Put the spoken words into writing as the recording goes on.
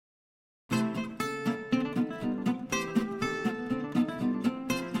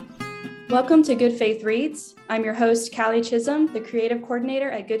Welcome to Good Faith Reads. I'm your host, Callie Chisholm, the creative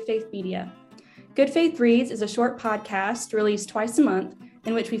coordinator at Good Faith Media. Good Faith Reads is a short podcast released twice a month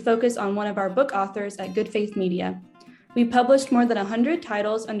in which we focus on one of our book authors at Good Faith Media. We published more than 100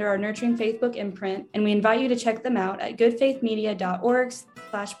 titles under our Nurturing Faith book imprint, and we invite you to check them out at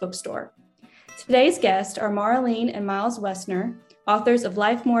goodfaithmedia.org/bookstore. Today's guests are Marlene and Miles Wessner, authors of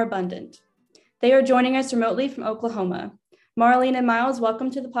Life More Abundant. They are joining us remotely from Oklahoma. Marlene and Miles,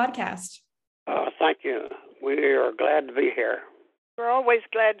 welcome to the podcast. Thank you. We are glad to be here. We're always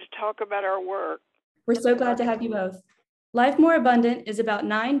glad to talk about our work. We're so glad to have you both. Life More Abundant is about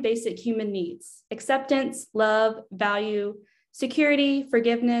 9 basic human needs: acceptance, love, value, security,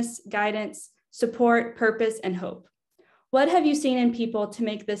 forgiveness, guidance, support, purpose, and hope. What have you seen in people to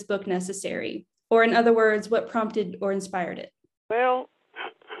make this book necessary? Or in other words, what prompted or inspired it? Well,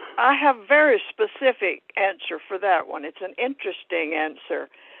 I have a very specific answer for that one. It's an interesting answer.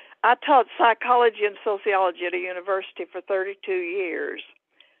 I taught psychology and sociology at a university for 32 years.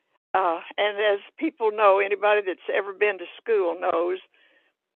 And as people know, anybody that's ever been to school knows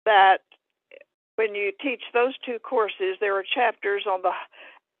that when you teach those two courses, there are chapters on the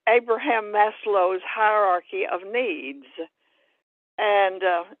Abraham Maslow's hierarchy of needs. And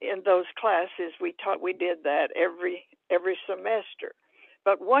in those classes, we did that every semester.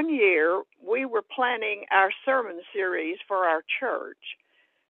 But one year, we were planning our sermon series for our church.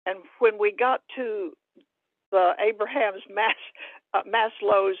 And when we got to the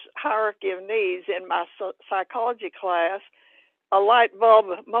Maslow's hierarchy of needs in my psychology class, a light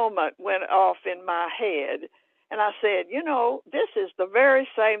bulb moment went off in my head. And I said, this is the very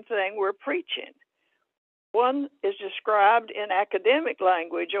same thing we're preaching. One is described in academic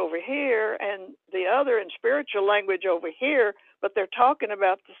language over here and the other in spiritual language over here, but they're talking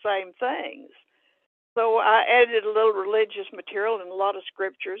about the same things. So I added a little religious material and a lot of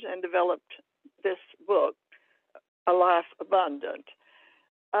scriptures and developed this book, A Life Abundant.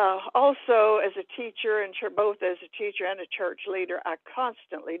 Also, as a teacher, and both as a teacher and a church leader, I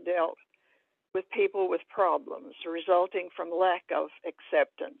constantly dealt with people with problems resulting from lack of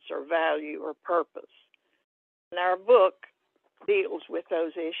acceptance or value or purpose. And our book deals with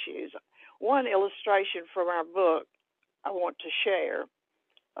those issues. One illustration from our book I want to share.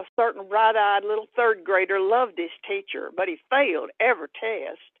 A certain bright-eyed little third grader loved his teacher, but he failed every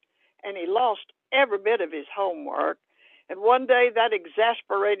test, and he lost every bit of his homework. And one day that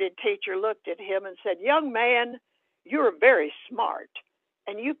exasperated teacher looked at him and said, "Young man, you're very smart,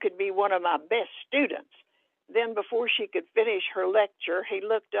 and you could be one of my best students." Then before she could finish her lecture, he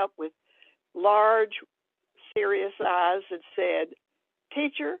looked up with large, serious eyes and said,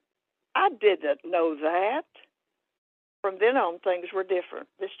 "Teacher, I didn't know that." From then on, things were different.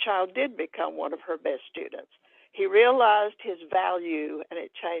 This child did become one of her best students. He realized his value, and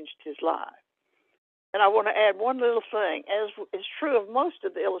it changed his life. And I want to add one little thing. As is true of most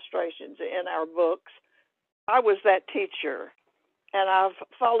of the illustrations in our books, I was that teacher, and I've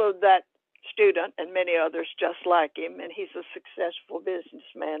followed that student and many others just like him, and he's a successful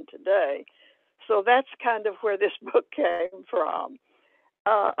businessman today. So that's kind of where this book came from.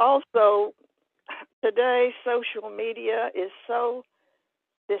 Also, today, social media is so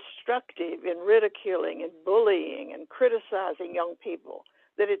destructive in ridiculing and bullying and criticizing young people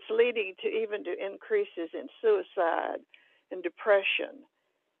that it's leading to even to increases in suicide and depression.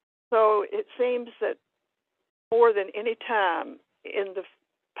 So it seems that more than any time in the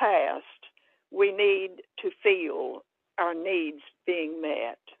past, we need to feel our needs being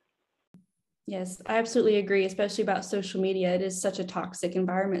met. Yes, I absolutely agree, especially about social media. It is such a toxic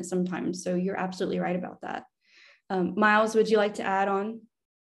environment sometimes. So you're absolutely right about that. Miles, would you like to add on?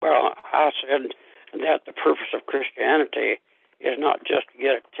 Well, I said that the purpose of Christianity is not just to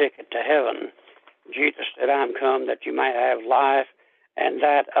get a ticket to heaven. Jesus said, "I'm come that you may have life, and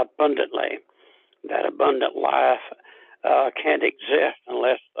that abundantly." That abundant life can't exist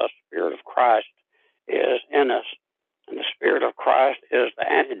unless the Spirit of Christ is in us. And the Spirit of Christ is the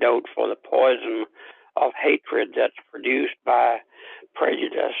antidote for the poison of hatred that's produced by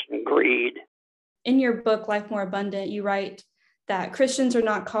prejudice and greed. In your book, Life More Abundant, you write that Christians are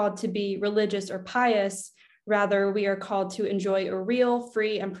not called to be religious or pious. Rather, we are called to enjoy a real,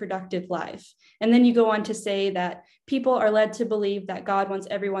 free, and productive life. And then you go on to say that people are led to believe that God wants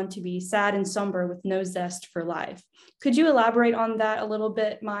everyone to be sad and somber with no zest for life. Could you elaborate on that a little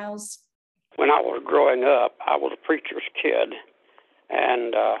bit, Miles? When I was growing up, I was a preacher's kid,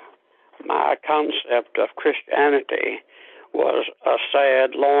 and my concept of Christianity was a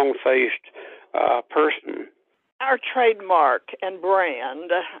sad, long-faced person. Our trademark and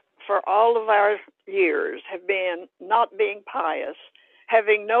brand for all of our years have been not being pious,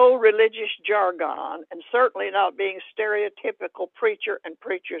 having no religious jargon, and certainly not being stereotypical preacher and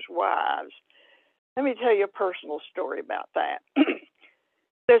preacher's wives. Let me tell you a personal story about that.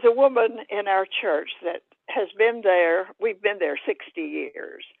 There's a woman in our church that has been there. We've been there 60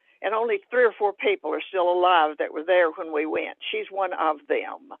 years, and only 3 or 4 people are still alive that were there when we went. She's one of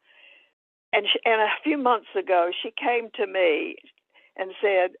them. And a few months ago, she came to me and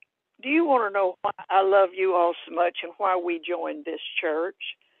said, "Do you want to know why I love you all so much and why we joined this church?"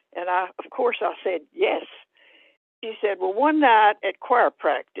 And of course, I said, yes. She said, "Well, one night at choir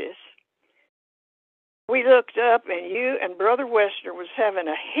practice, we looked up and you and Brother Westner was having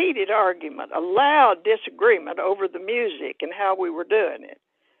a heated argument, a loud disagreement over the music and how we were doing it.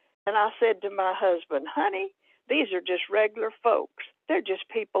 And I said to my husband, honey, these are just regular folks. They're just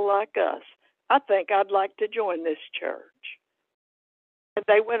people like us. I think I'd like to join this church." And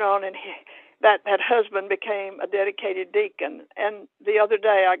they went on, and that husband became a dedicated deacon. And the other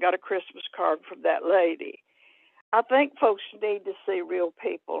day I got a Christmas card from that lady. I think folks need to see real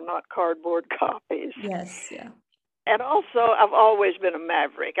people, not cardboard copies. Yes, yeah. And also, I've always been a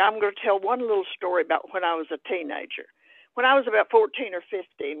maverick. I'm going to tell one little story about when I was a teenager. When I was about 14 or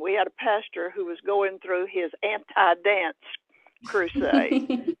 15, we had a pastor who was going through his anti-dance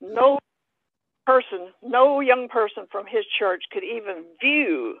crusade. No young person from his church could even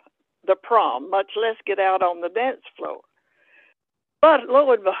view the prom, much less get out on the dance floor. But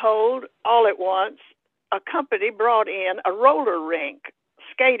lo and behold, all at once, a company brought in a roller rink,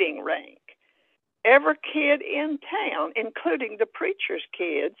 skating rink. Every kid in town, including the preacher's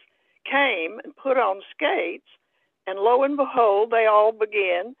kids, came and put on skates, and lo and behold, they all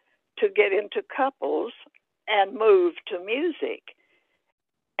began to get into couples and move to music.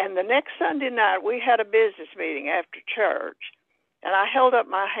 And the next Sunday night, we had a business meeting after church, and I held up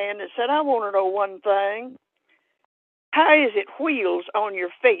my hand and said, "I want to know one thing. How is it wheels on your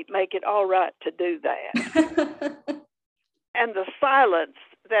feet make it all right to do that?" And the silence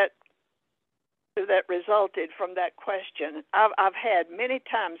that resulted from that question, I've had many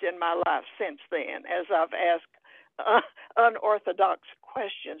times in my life since then, as I've asked unorthodox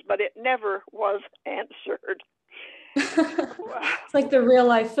questions, but it never was answered. It's like the real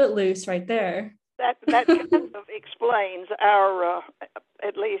life Footloose right there. That kind of explains our,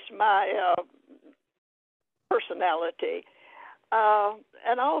 at least my personality.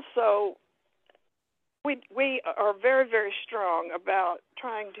 And also, we are very, very strong about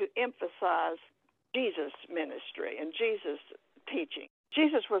trying to emphasize Jesus' ministry and Jesus' teaching.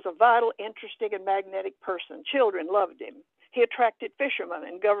 Jesus was a vital, interesting, and magnetic person. Children loved him. He attracted fishermen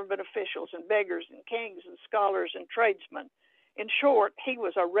and government officials and beggars and kings and scholars and tradesmen. In short, he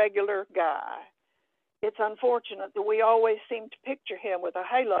was a regular guy. It's unfortunate that we always seem to picture him with a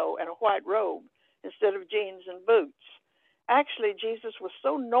halo and a white robe instead of jeans and boots. Actually, Jesus was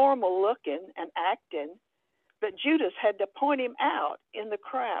so normal looking and acting that Judas had to point him out in the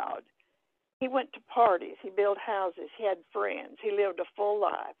crowd. He went to parties, he built houses, he had friends, he lived a full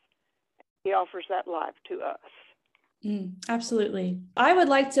life. He offers that life to us. Absolutely. I would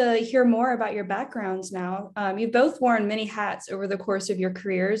like to hear more about your backgrounds now. You've both worn many hats over the course of your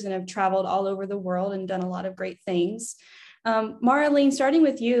careers and have traveled all over the world and done a lot of great things. Marlene, starting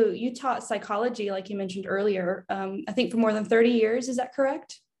with you, you taught psychology, like you mentioned earlier, I think for more than 30 years. Is that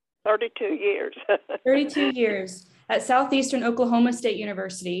correct? 32 years. 32 years at Southeastern Oklahoma State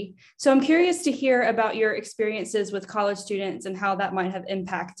University. So I'm curious to hear about your experiences with college students and how that might have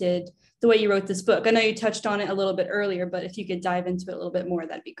impacted the way you wrote this book. I know you touched on it a little bit earlier, but if you could dive into it a little bit more,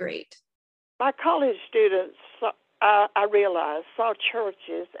 that'd be great. My college students, I realized, saw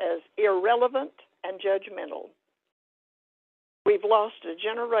churches as irrelevant and judgmental. We've lost a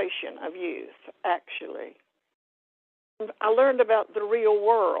generation of youth, actually. I learned about the real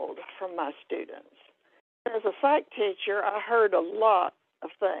world from my students. As a psych teacher, I heard a lot of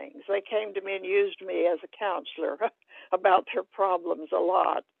things. They came to me and used me as a counselor about their problems a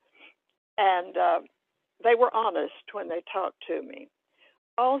lot. And they were honest when they talked to me.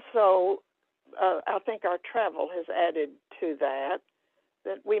 Also, I think our travel has added to that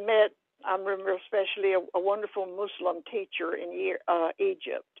we met, I remember especially a wonderful Muslim teacher in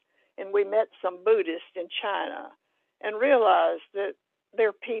Egypt, and we met some Buddhists in China and realized that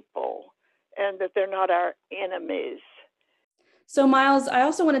they're people and that they're not our enemies. So Miles, I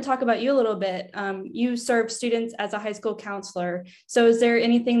also want to talk about you a little bit. You served students as a high school counselor. So is there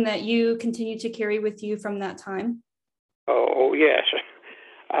anything that you continue to carry with you from that time? Oh, yes.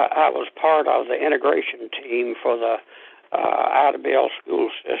 I was part of the integration team for the Idabel school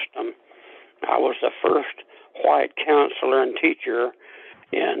system. I was the first white counselor and teacher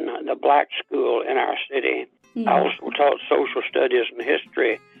in the black school in our city. I also taught social studies and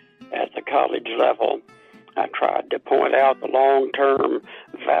history at the college level. I tried to point out the long-term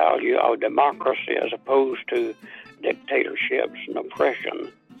value of democracy as opposed to dictatorships and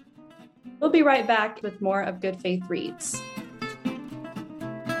oppression. We'll be right back with more of Good Faith Reads.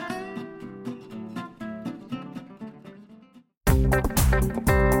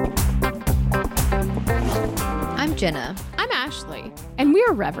 I'm Jenna. I'm Ashley, and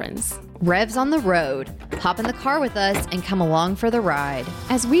we're Reverends. Revs on the road. Hop in the car with us and come along for the ride.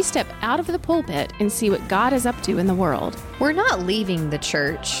 As we step out of the pulpit and see what God is up to in the world. We're not leaving the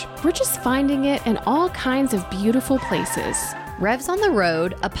church. We're just finding it in all kinds of beautiful places. Revs on the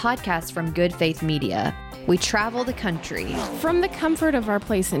Road, a podcast from Good Faith Media. We travel the country. From the comfort of our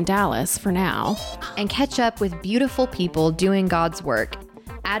place in Dallas for now. And catch up with beautiful people doing God's work,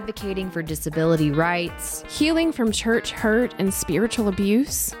 advocating for disability rights, healing from church hurt and spiritual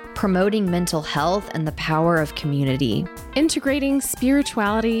abuse, promoting mental health and the power of community, integrating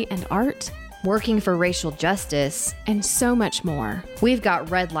spirituality and art, working for racial justice, and so much more. We've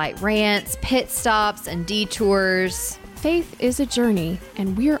got red light rants, pit stops, and detours. Faith is a journey,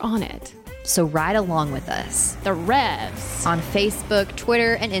 and we're on it. So ride along with us. The Revs. On Facebook,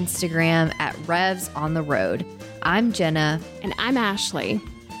 Twitter, and Instagram at Revs on the Road. I'm Jenna. And I'm Ashley.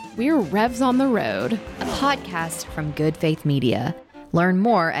 We're Revs on the Road, a podcast from Good Faith Media. Learn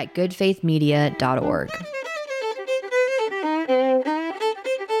more at goodfaithmedia.org.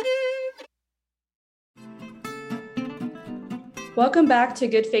 Welcome back to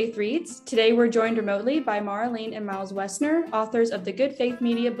Good Faith Reads. Today we're joined remotely by Marlene and Miles Wessner, authors of the Good Faith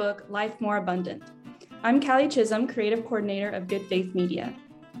Media book, Life More Abundant. I'm Callie Chisholm, creative coordinator of Good Faith Media.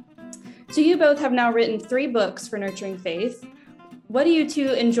 So you both have now written 3 books for Nurturing Faith. What do you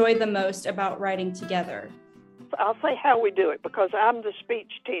two enjoy the most about writing together? I'll say how we do it because I'm the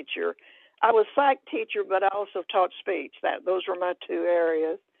speech teacher. I was psych teacher, but I also taught speech. Those were my 2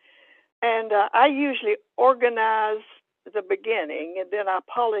 areas. And I usually organize the beginning, and then I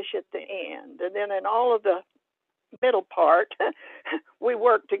polish at the end. And then in all of the middle part, we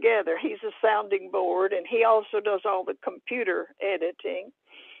work together. He's a sounding board, and he also does all the computer editing.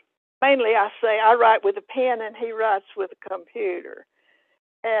 Mainly, I say I write with a pen, and he writes with a computer.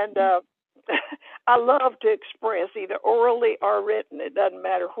 And I love to express either orally or written. It doesn't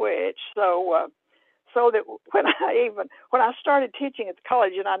matter which. So that when I started teaching at the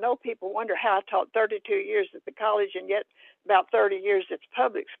college, and I know people wonder how I taught 32 years at the college and yet about 30 years at the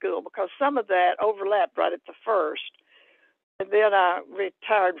public school, because some of that overlapped right at the first. And then I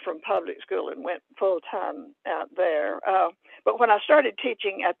retired from public school and went full-time out there. But when I started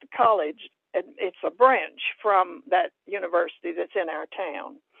teaching at the college, it's a branch from that university that's in our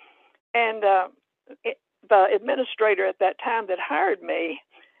town. And the administrator at that time that hired me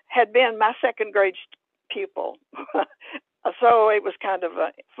had been my second grade pupil. So it was kind of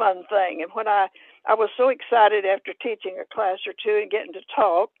a fun thing. And when I was so excited after teaching a class or 2 and getting to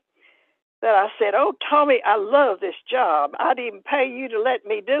talk that I said, "Oh, Tommy, I love this job. I'd even pay you to let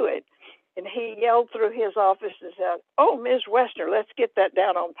me do it." And he yelled through his office and said, "Oh, Ms. Wessner, let's get that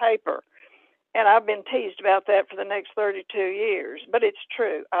down on paper." And I've been teased about that for the next 32 years. But it's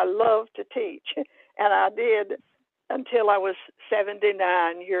true. I love to teach. And I did until I was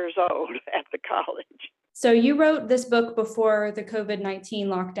 79 years old at the college. So you wrote this book before the COVID-19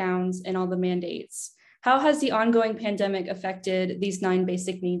 lockdowns and all the mandates. How has the ongoing pandemic affected these 9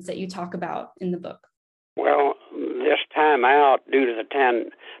 basic needs that you talk about in the book? Well, this time out due to the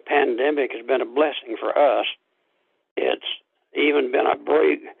pandemic has been a blessing for us. It's even been a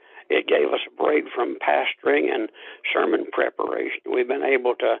break. It gave us a break from pastoring and sermon preparation. We've been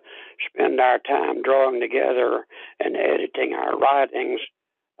able to spend our time drawing together and editing our writings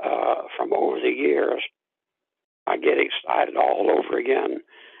from over the years. I get excited all over again,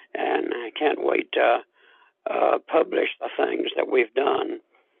 and I can't wait to publish the things that we've done.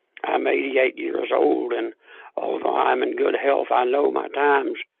 I'm 88 years old, and although I'm in good health, I know my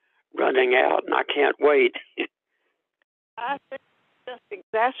time's running out, and I can't wait. I think it just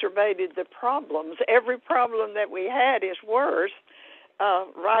exacerbated the problems. Every problem that we had is worse.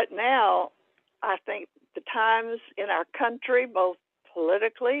 Right now, I think the times in our country, both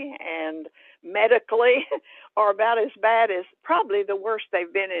politically and medically, are about as bad as probably the worst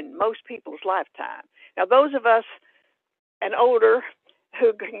they've been in most people's lifetime. Now, those of us and older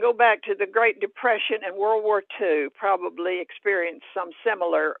who can go back to the Great Depression and World War II probably experienced some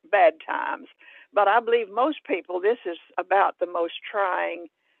similar bad times. But I believe most people, this is about the most trying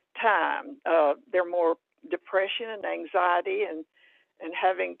time. They're more depression and anxiety and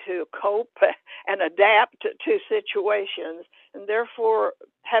having to cope and adapt to situations. And therefore,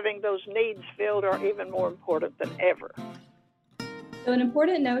 having those needs filled are even more important than ever. So an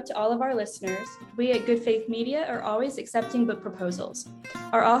important note to all of our listeners, we at Good Faith Media are always accepting book proposals.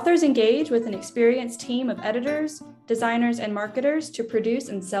 Our authors engage with an experienced team of editors, designers, and marketers to produce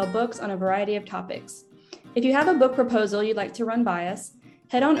and sell books on a variety of topics. If you have a book proposal you'd like to run by us,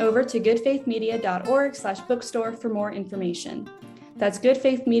 head on over to goodfaithmedia.org/bookstore for more information. That's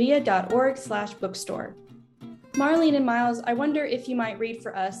goodfaithmedia.org/bookstore. Marlene and Miles, I wonder if you might read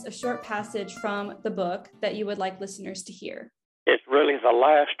for us a short passage from the book that you would like listeners to hear. It's really the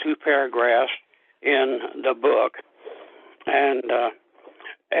last two paragraphs in the book. And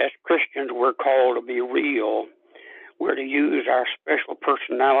as Christians, we're called to be real. We're to use our special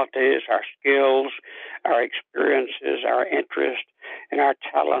personalities, our skills, our experiences, our interests, and our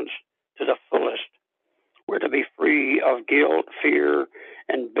talents to the fullest. We're to be free of guilt, fear,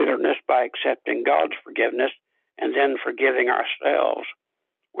 and bitterness by accepting God's forgiveness and then forgiving ourselves.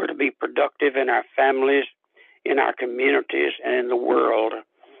 We're to be productive in our families, in our communities, and in the world.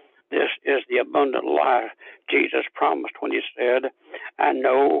 This is the abundant life Jesus promised when he said, I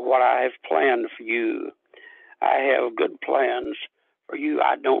know what I have planned for you. I have good plans for you.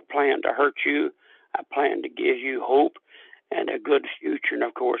 I don't plan to hurt you. I plan to give you hope and a good future. And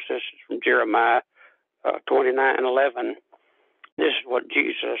of course, this is from Jeremiah 29:11. This is what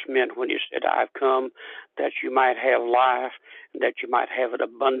Jesus meant when he said, I've come that you might have life and that you might have it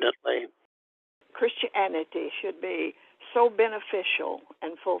abundantly. Christianity should be so beneficial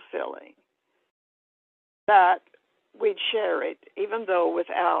and fulfilling that we'd share it, even though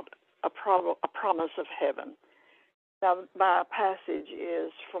without a promise of heaven. Now, my passage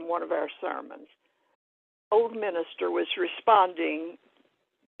is from one of our sermons. Old minister was responding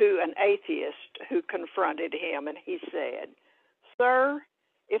to an atheist who confronted him, and he said, Sir,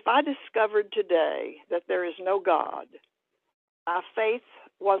 if I discovered today that there is no God, my faith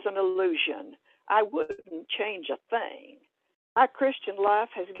was an illusion, I wouldn't change a thing. My Christian life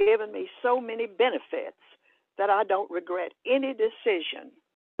has given me so many benefits that I don't regret any decision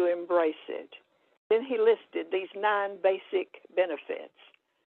to embrace it. Then he listed these 9 basic benefits.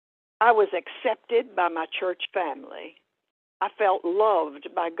 I was accepted by my church family. I felt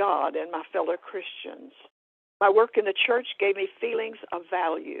loved by God and my fellow Christians. My work in the church gave me feelings of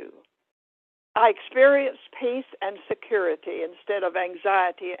value. I experienced peace and security instead of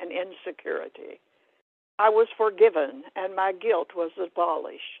anxiety and insecurity. I was forgiven and my guilt was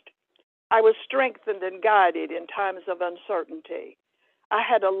abolished. I was strengthened and guided in times of uncertainty. I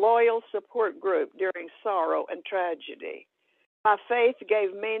had a loyal support group during sorrow and tragedy. My faith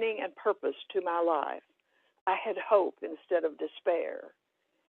gave meaning and purpose to my life. I had hope instead of despair.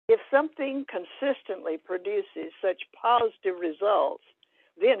 If something consistently produces such positive results,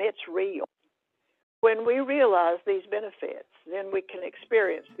 then it's real. When we realize these benefits, then we can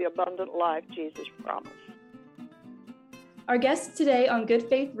experience the abundant life Jesus promised. Our guest today on Good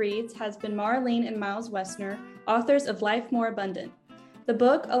Faith Reads has been Marlene and Miles Wessner, authors of Life More Abundant. The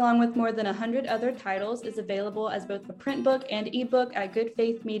book, along with more than 100 other titles, is available as both a print book and ebook at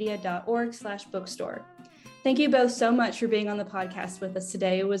goodfaithmedia.org/bookstore. Thank you both so much for being on the podcast with us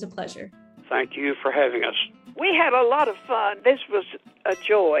today. It was a pleasure. Thank you for having us. We had a lot of fun. This was a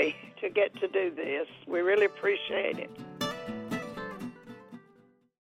joy to get to do this. We really appreciate it.